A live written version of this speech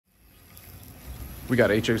We got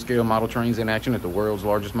HO scale model trains in action at the world's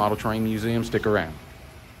largest model train museum. Stick around.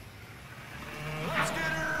 Let's get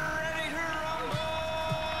ready to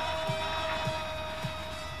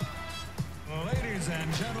rumble! Ladies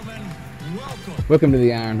and gentlemen, welcome. Welcome to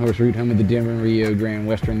the Iron Horse Route, home of the Denver and Rio Grand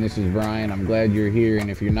Western. This is Brian. I'm glad you're here, and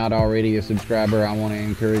if you're not already a subscriber, I want to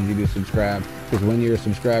encourage you to subscribe, because when you're a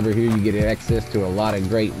subscriber here, you get access to a lot of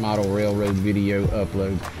great model railroad video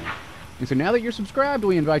uploads. And so now that you're subscribed,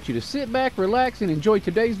 we invite you to sit back, relax, and enjoy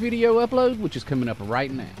today's video upload, which is coming up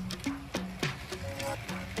right now.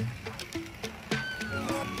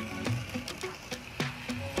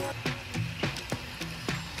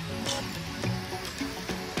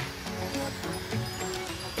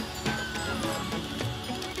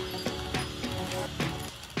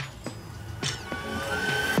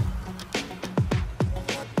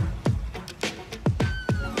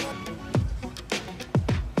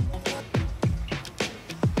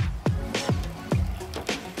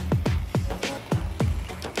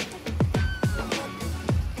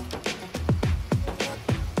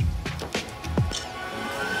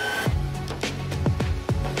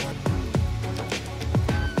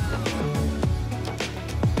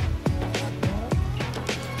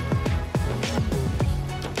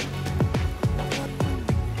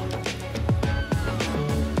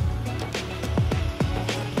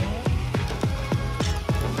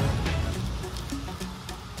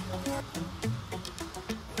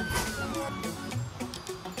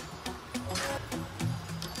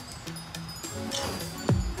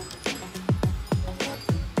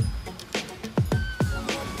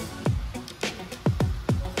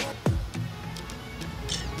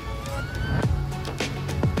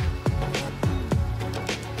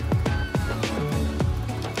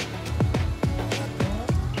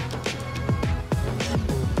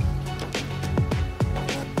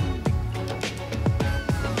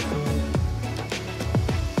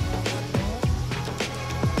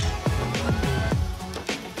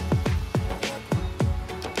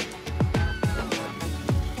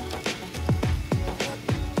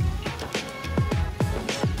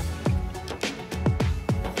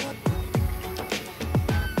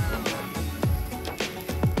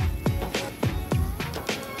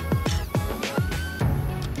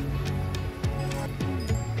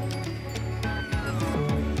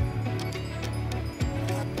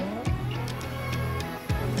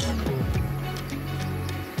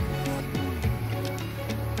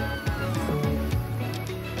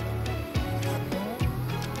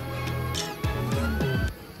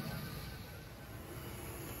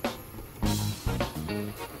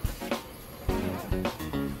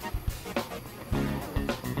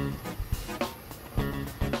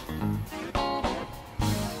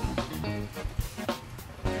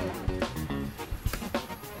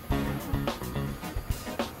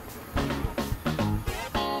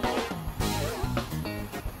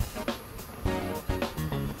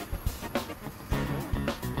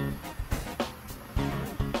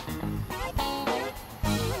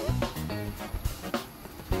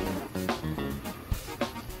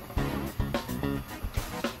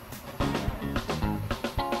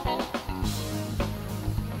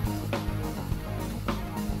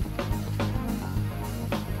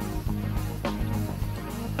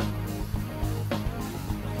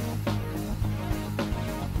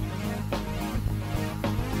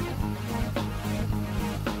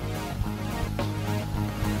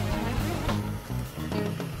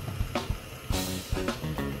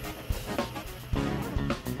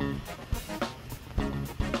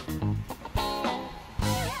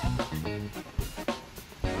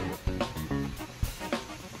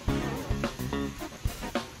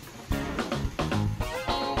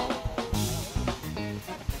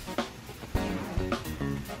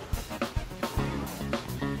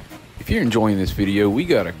 If you're enjoying this video, we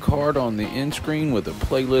got a card on the end screen with a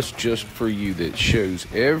playlist just for you that shows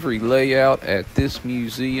every layout at this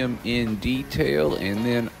museum in detail, and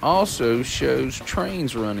then also shows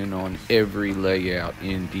trains running on every layout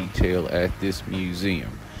in detail at this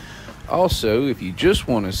museum. Also, if you just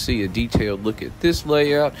want to see a detailed look at this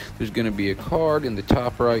layout, there's going to be a card in the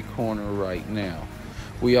top right corner right now.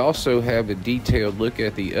 We also have a detailed look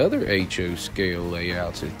at the other HO scale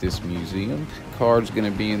layouts at this museum. Card's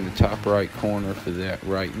going to be in the top right corner for that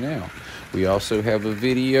right now. We also have a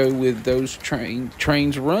video with those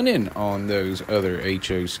trains running on those other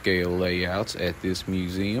HO scale layouts at this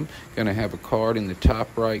museum. Going to have a card in the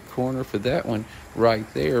top right corner for that one right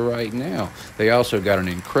there right now. They also got an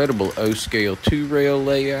incredible O-scale 2-rail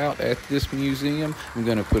layout at this museum. I'm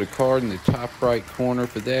going to put a card in the top right corner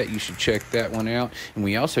for that. You should check that one out. And we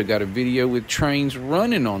we also got a video with trains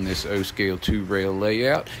running on this O-scale 2-rail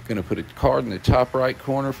layout. Going to put a card in the top right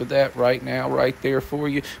corner for that right now, right there for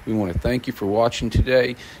you. We want to thank you for watching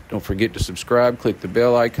today. Don't forget to subscribe, click the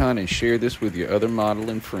bell icon, and share this with your other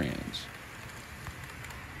modeling friends.